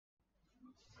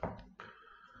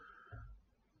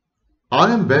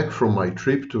I am back from my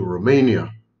trip to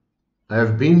Romania. I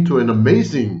have been to an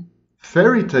amazing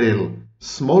fairy tale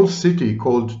small city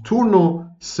called Turno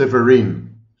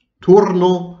Severin.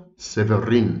 Turno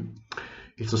Severin.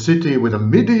 It's a city with a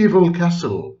medieval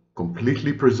castle,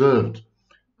 completely preserved,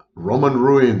 Roman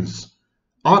ruins,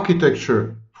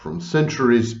 architecture from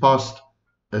centuries past,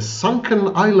 a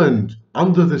sunken island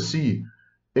under the sea,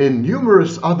 and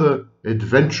numerous other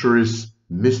adventurous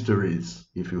mysteries.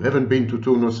 If you haven't been to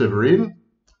Turno Severin,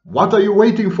 what are you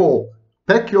waiting for?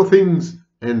 Pack your things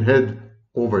and head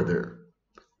over there.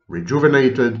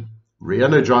 Rejuvenated,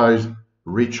 re-energized,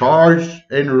 recharged,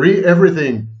 and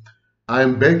re-everything. I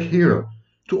am back here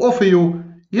to offer you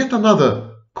yet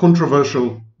another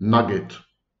controversial nugget.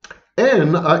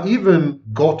 And I even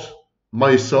got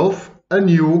myself a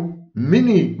new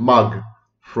mini mug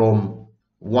from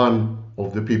one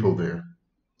of the people there.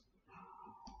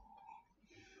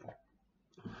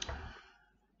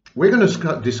 We're going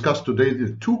to discuss today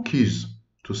the 2 keys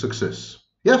to success.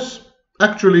 Yes,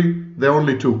 actually, there are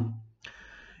only 2.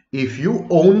 If you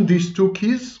own these 2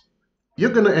 keys,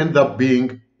 you're going to end up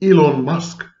being Elon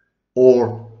Musk,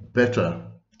 or better,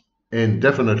 and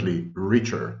definitely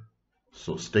richer.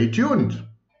 So stay tuned.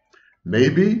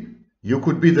 Maybe you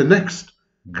could be the next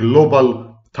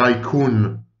global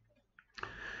tycoon.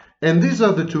 And these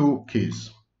are the 2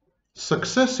 keys.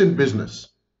 Success in business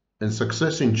and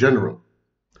success in general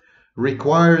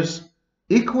requires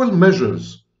equal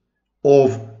measures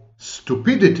of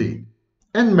stupidity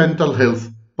and mental health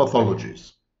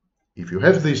pathologies. If you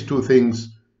have these 2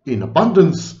 things in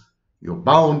abundance, you're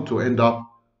bound to end up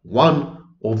one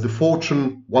of the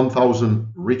Fortune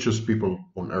 1000 richest people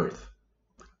on earth.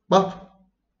 But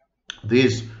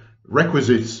these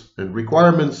requisites and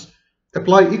requirements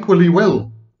apply equally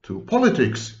well to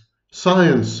politics,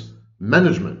 science,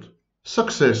 management,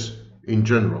 success in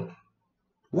general.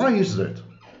 Why is that?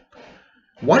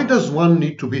 Why does one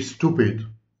need to be stupid?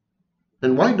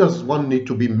 And why does one need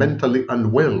to be mentally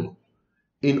unwell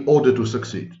in order to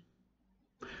succeed?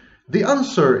 The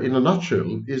answer, in a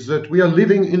nutshell, is that we are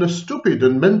living in a stupid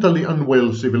and mentally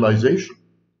unwell civilization.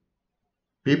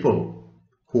 People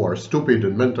who are stupid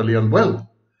and mentally unwell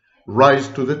rise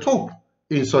to the top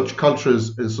in such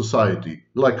cultures and society,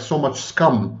 like so much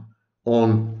scum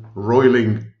on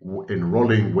roiling and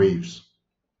rolling waves.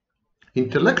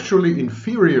 Intellectually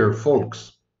inferior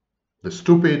folks, the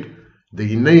stupid,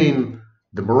 the inane,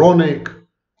 the moronic,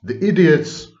 the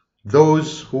idiots,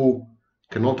 those who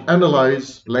cannot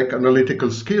analyze, lack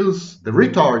analytical skills, the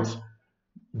retards,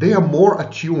 they are more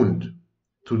attuned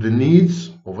to the needs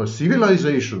of a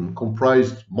civilization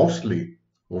comprised mostly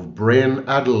of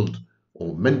brain-addled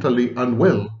or mentally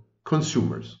unwell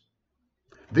consumers.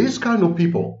 These kind of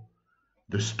people,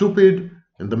 the stupid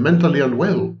and the mentally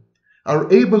unwell,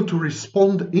 are able to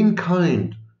respond in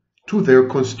kind to their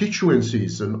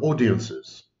constituencies and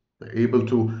audiences. They're able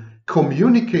to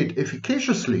communicate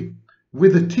efficaciously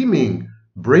with the teeming,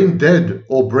 brain-dead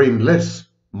or brainless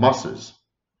masses.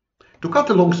 To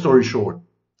cut a long story short,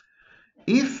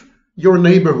 if your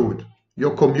neighborhood,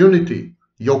 your community,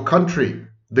 your country,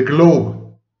 the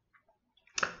globe,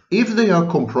 if they are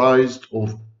comprised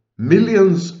of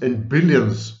millions and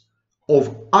billions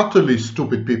of utterly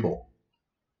stupid people,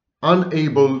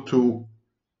 unable to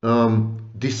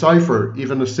decipher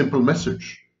even a simple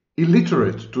message,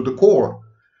 illiterate to the core,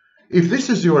 if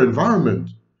this is your environment,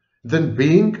 then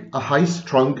being a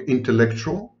high-strung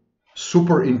intellectual,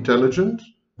 super intelligent,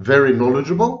 very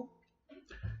knowledgeable,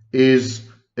 is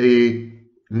a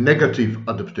negative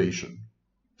adaptation.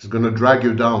 It's going to drag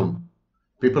you down.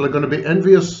 People are going to be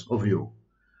envious of you,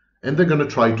 and they're going to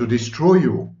try to destroy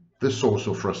you, the source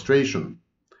of frustration.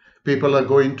 People are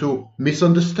going to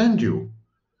misunderstand you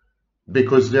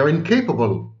because they're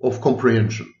incapable of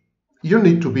comprehension. You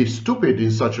need to be stupid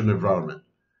in such an environment.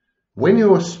 When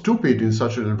you are stupid in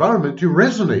such an environment, you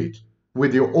resonate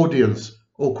with your audience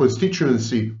or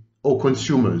constituency or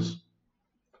consumers.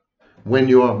 When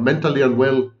you are mentally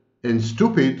unwell and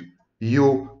stupid,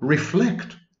 you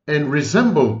reflect and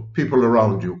resemble people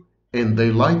around you, and they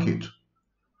like it.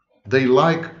 They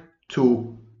like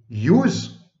to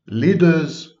use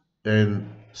leaders and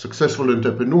successful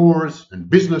entrepreneurs and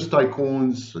business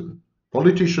tycoons and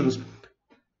politicians.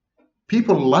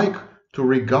 People like to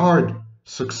regard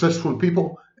successful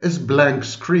people as blank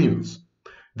screens.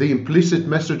 The implicit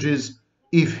message is,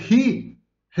 if he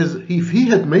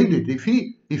had made it,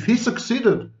 if he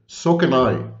succeeded, so can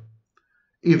I.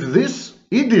 If this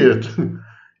idiot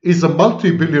is a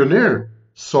multi-billionaire,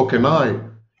 so can I.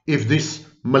 If this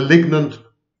malignant,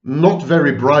 not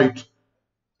very bright,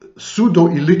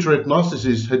 pseudo-illiterate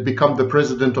narcissist had become the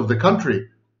president of the country,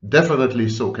 definitely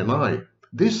so can I.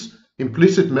 This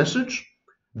implicit message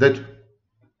that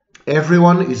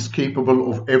everyone is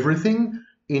capable of everything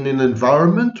in an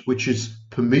environment which is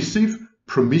permissive,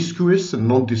 promiscuous, and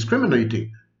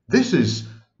non-discriminating. This is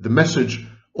the message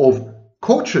of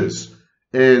coaches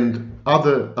and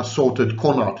other assorted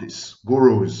con artists,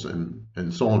 gurus,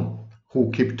 and so on,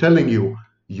 who keep telling you,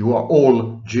 you are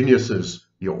all geniuses,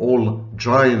 you're all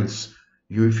giants.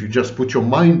 If you just put your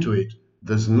mind to it,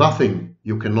 there's nothing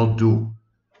you cannot do.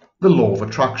 The law of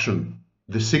attraction,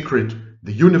 the secret,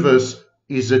 the universe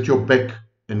is at your beck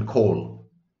and call.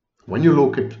 When you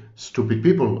look at stupid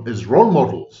people as role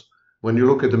models, when you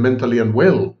look at the mentally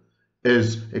unwell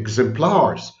as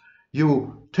exemplars,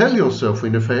 you tell yourself,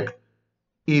 in effect,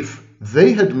 if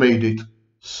they had made it,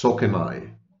 so can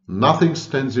I. Nothing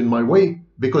stands in my way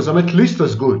because I'm at least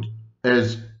as good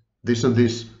as this and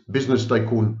this business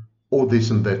tycoon or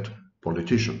this and that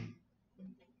politician.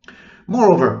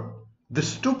 Moreover, the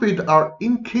stupid are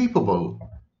incapable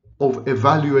of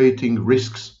evaluating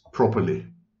risks properly.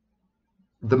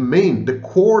 The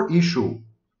core issue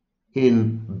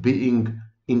in being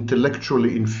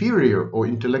intellectually inferior or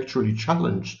intellectually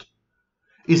challenged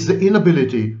is the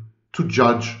inability to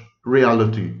judge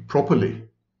reality properly,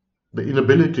 the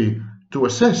inability to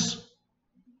assess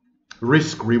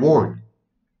risk-reward.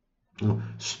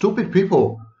 Stupid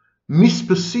people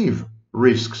misperceive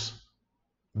risks.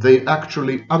 They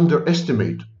actually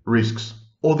underestimate risks,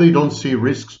 or they don't see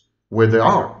risks where there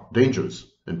are dangers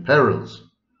and perils.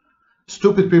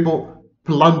 Stupid people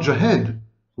plunge ahead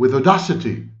with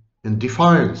audacity and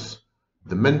defiance.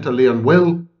 The mentally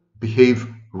unwell behave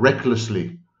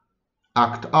recklessly,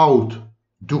 act out,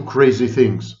 do crazy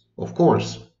things, of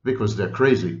course, because they're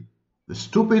crazy. The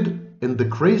stupid and the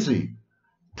crazy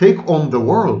take on the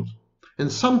world, and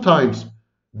sometimes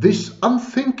this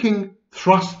unthinking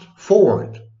thrust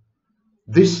forward,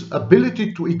 this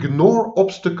ability to ignore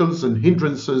obstacles and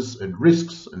hindrances and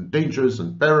risks and dangers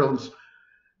and perils,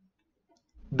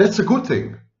 that's a good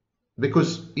thing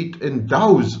because it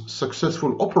endows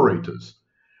successful operators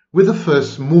with a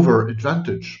first mover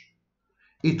advantage.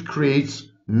 It creates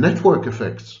network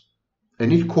effects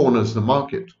and it corners the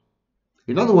market.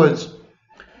 In other words,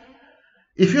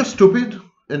 if you're stupid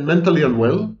and mentally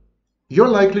unwell, you're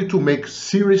likely to make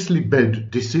seriously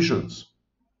bad decisions.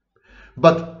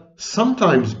 But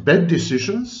sometimes bad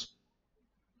decisions,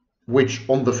 which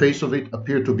on the face of it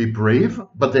appear to be brave,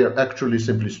 but they are actually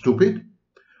simply stupid,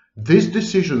 these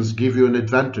decisions give you an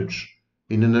advantage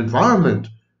in an environment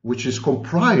which is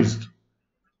comprised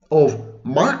of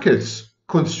markets,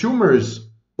 consumers,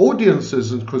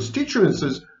 audiences, and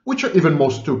constituencies which are even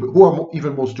more stupid, who are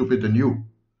even more stupid than you.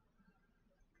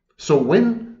 So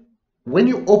when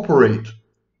you operate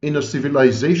in a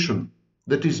civilization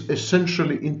that is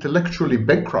essentially intellectually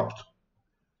bankrupt,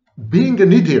 being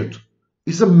an idiot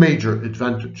is a major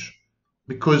advantage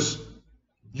because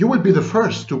you will be the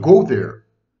first to go there.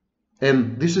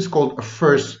 And this is called a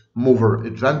first mover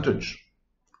advantage.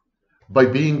 By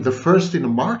being the first in a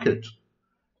market,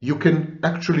 you can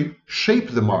actually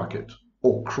shape the market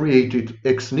or create it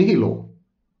ex nihilo,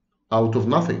 out of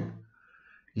nothing.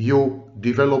 You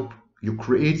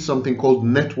create something called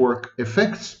network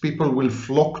effects. People will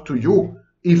flock to you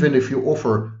even if you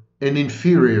offer an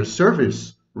inferior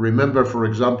service. Remember, for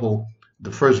example,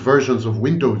 the first versions of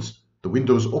Windows, the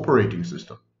Windows operating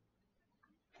system.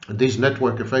 And these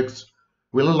network effects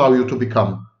will allow you to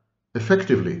become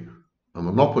effectively a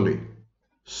monopoly.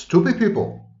 Stupid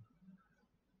people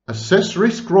assess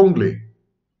risk wrongly,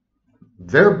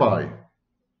 thereby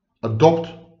adopt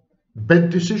bad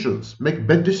decisions, make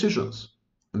bad decisions,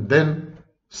 and then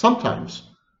sometimes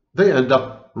they end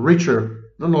up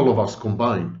richer than all of us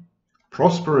combined.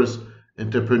 Prosperous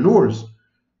entrepreneurs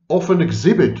often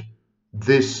exhibit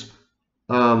this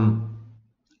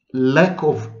lack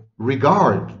of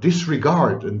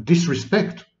disregard, and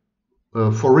disrespect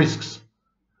for risks.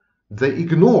 They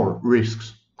ignore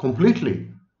risks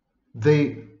completely.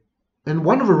 And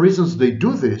one of the reasons they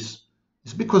do this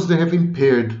is because they have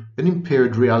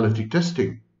impaired reality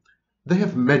testing. They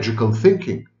have magical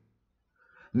thinking.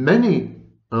 Many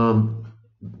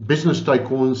business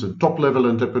tycoons and top-level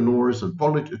entrepreneurs and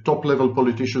top-level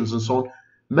politicians and so on,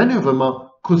 many of them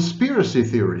are conspiracy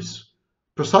theories,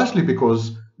 precisely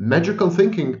because magical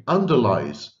thinking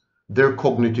underlies their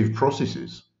cognitive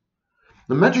processes.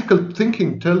 The magical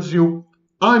thinking tells you,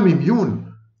 I'm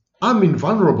immune, I'm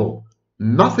invulnerable,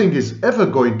 nothing is ever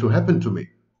going to happen to me.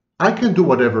 I can do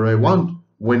whatever I want,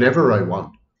 whenever I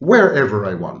want, wherever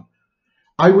I want.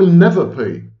 I will never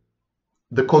pay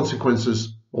the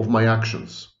consequences of my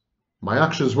actions. My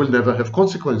actions will never have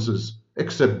consequences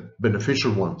except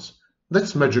beneficial ones.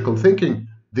 That's magical thinking.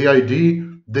 The idea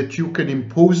that you can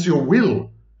impose your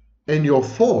will and your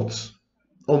thoughts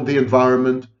on the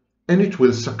environment and it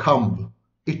will succumb.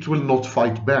 It will not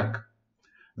fight back.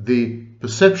 The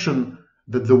perception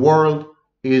that the world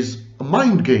is a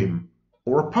mind game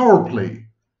or a power play,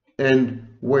 and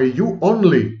where you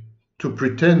only to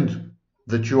pretend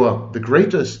that you are the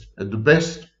greatest and the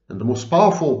best and the most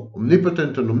powerful,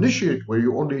 omnipotent and omniscient, where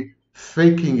you're only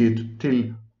faking it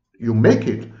till you make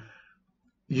it,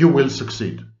 you will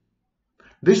succeed.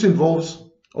 This involves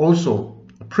also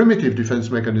a primitive defense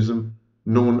mechanism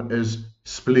known as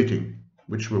splitting,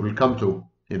 which we will come to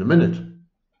in a minute.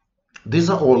 These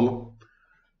are all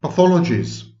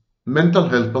pathologies, mental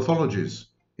health pathologies.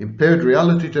 Impaired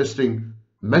reality testing,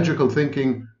 magical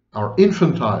thinking are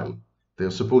infantile. They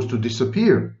are supposed to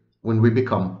disappear when we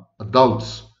become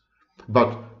adults.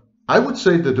 But I would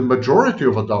say that the majority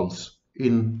of adults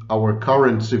in our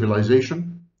current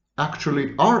civilization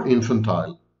actually are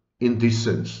infantile in this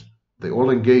sense. They all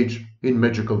engage in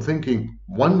magical thinking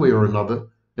one way or another,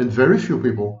 and very few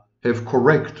people have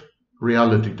correct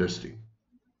reality testing.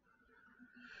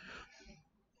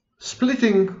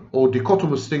 Splitting or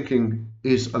dichotomous thinking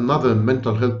is another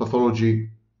mental health pathology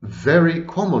very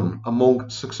common among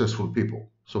successful people.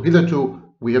 So hitherto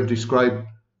we have described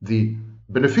the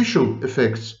beneficial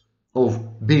effects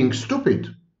of being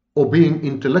stupid or being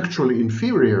intellectually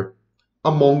inferior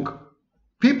among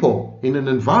people in an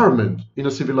environment, in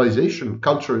a civilization,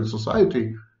 culture, and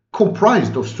society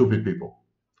comprised of stupid people.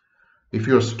 If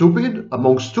you're stupid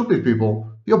among stupid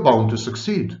people, you're bound to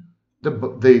succeed.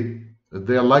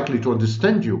 They are likely to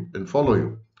understand you and follow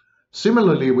you.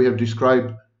 Similarly, we have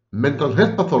described mental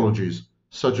health pathologies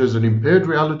such as an impaired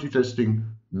reality testing,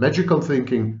 magical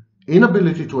thinking,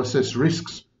 inability to assess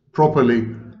risks properly,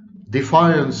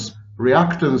 defiance,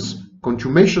 reactance,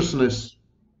 contumaciousness,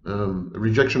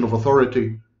 rejection of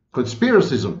authority,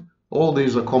 conspiracism. All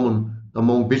these are common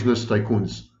among business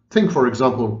tycoons. Think, for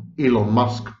example, Elon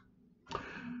Musk.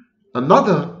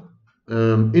 Another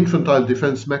infantile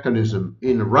defense mechanism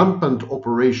in rampant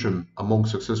operation among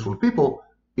successful people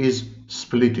is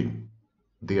splitting.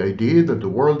 The idea that the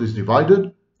world is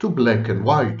divided to black and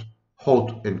white,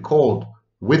 hot and cold,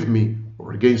 with me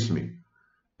or against me.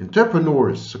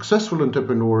 Entrepreneurs,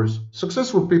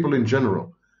 successful people in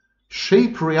general,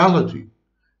 shape reality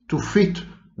to fit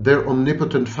their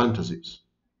omnipotent fantasies.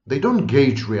 They don't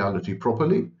gauge reality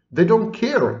properly. They don't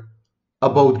care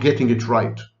about getting it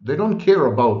right. They don't care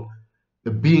about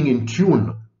being in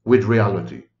tune with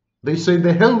reality. They say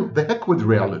the heck with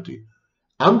reality.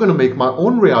 I'm going to make my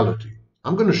own reality.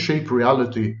 I'm going to shape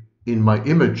reality in my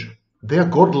image. They are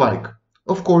godlike.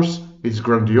 Of course, it's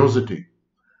grandiosity.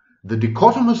 The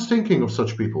dichotomous thinking of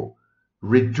such people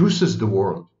reduces the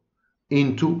world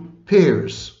into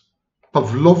pairs,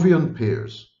 Pavlovian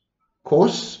pairs,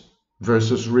 costs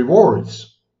versus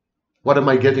rewards. What am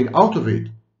I getting out of it?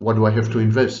 What do I have to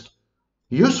invest?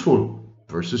 Useful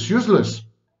versus useless.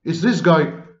 Is this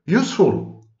guy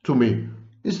useful to me?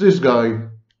 Is this guy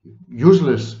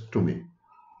useless to me?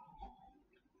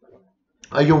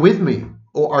 Are you with me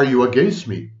or are you against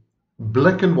me?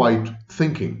 Black and white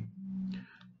thinking.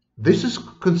 This is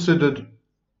considered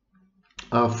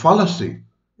a fallacy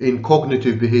in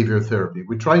cognitive behavior therapy.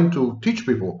 We're trying to teach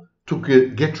people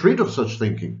to get rid of such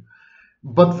thinking.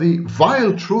 But the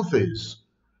vile truth is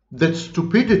that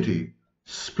stupidity,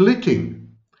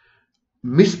 splitting,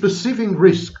 misperceiving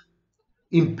risk,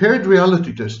 impaired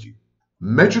reality testing,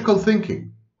 magical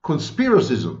thinking,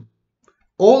 conspiracism,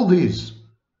 all these,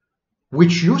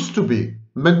 which used to be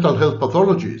mental health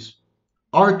pathologies,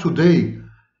 are today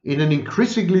in an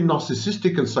increasingly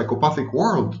narcissistic and psychopathic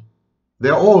world.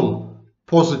 They're all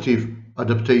positive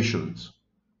adaptations.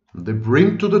 They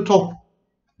bring to the top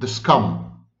the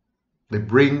scum. They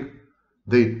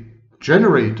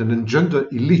generate and engender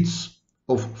elites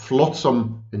of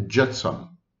flotsam and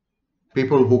jetsam.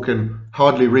 People who can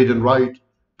hardly read and write,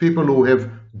 people who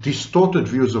have distorted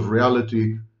views of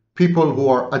reality, people who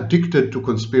are addicted to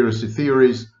conspiracy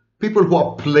theories, people who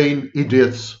are plain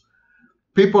idiots,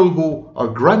 people who are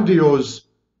grandiose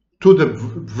to the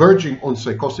verging on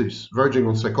psychosis, verging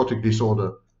on psychotic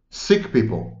disorder, sick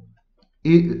people,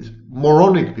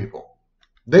 moronic people.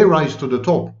 They rise to the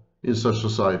top in such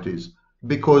societies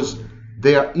because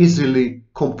they are easily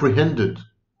comprehended.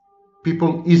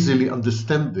 People easily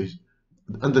understand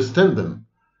them.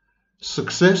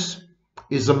 Success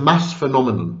is a mass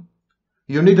phenomenon.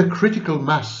 You need a critical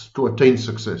mass to attain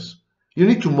success. You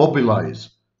need to mobilize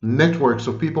networks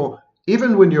of people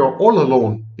even when you're all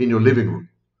alone in your living room.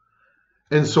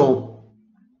 And so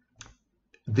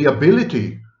the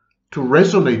ability to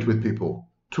resonate with people,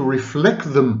 to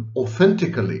reflect them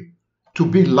authentically, to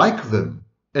be like them,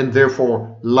 and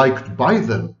therefore liked by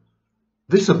them.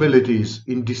 This ability is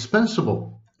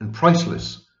indispensable and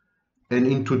priceless. And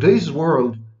in today's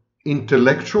world,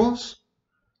 intellectuals,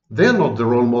 they're not the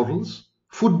role models.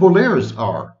 Footballers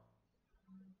are.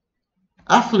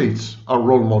 Athletes are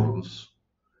role models.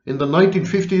 In the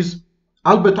 1950s,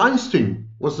 Albert Einstein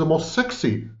was the most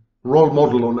sexy role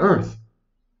model on earth.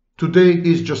 Today,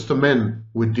 he's just a man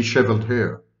with disheveled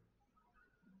hair.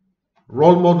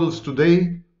 Role models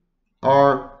today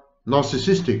are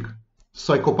narcissistic,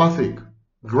 psychopathic,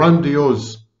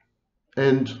 grandiose,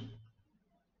 and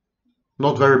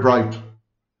not very bright.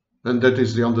 And that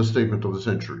is the understatement of the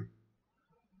century.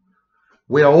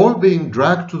 We are all being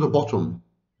dragged to the bottom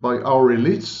by our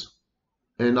elites,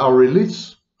 and our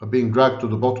elites are being dragged to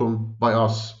the bottom by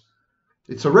us.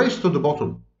 It's a race to the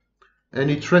bottom, and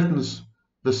it threatens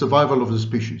the survival of the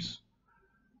species.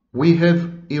 We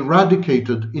have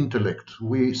eradicated intellect.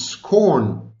 We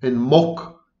scorn and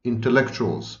mock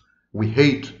intellectuals. We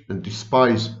hate and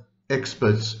despise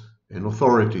experts and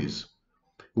authorities.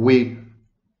 We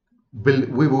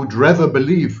would rather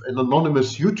believe an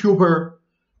anonymous YouTuber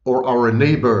or our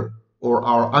neighbor or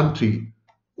our auntie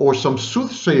or some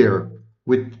soothsayer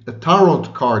with a tarot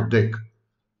card deck.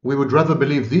 We would rather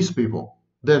believe these people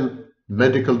than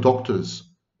medical doctors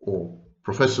or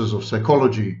professors of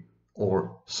psychology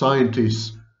or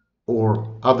scientists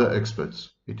or other experts.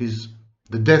 It is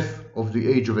the death of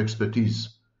the age of expertise.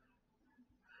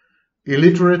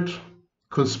 Illiterate,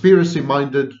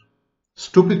 conspiracy-minded,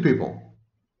 stupid people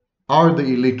are the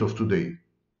elite of today.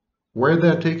 Where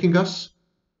they're taking us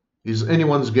is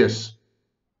anyone's guess,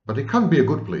 but it can't be a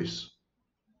good place.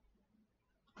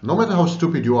 No matter how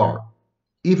stupid you are,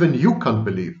 even you can't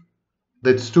believe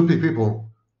that stupid people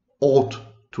ought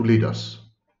to lead us.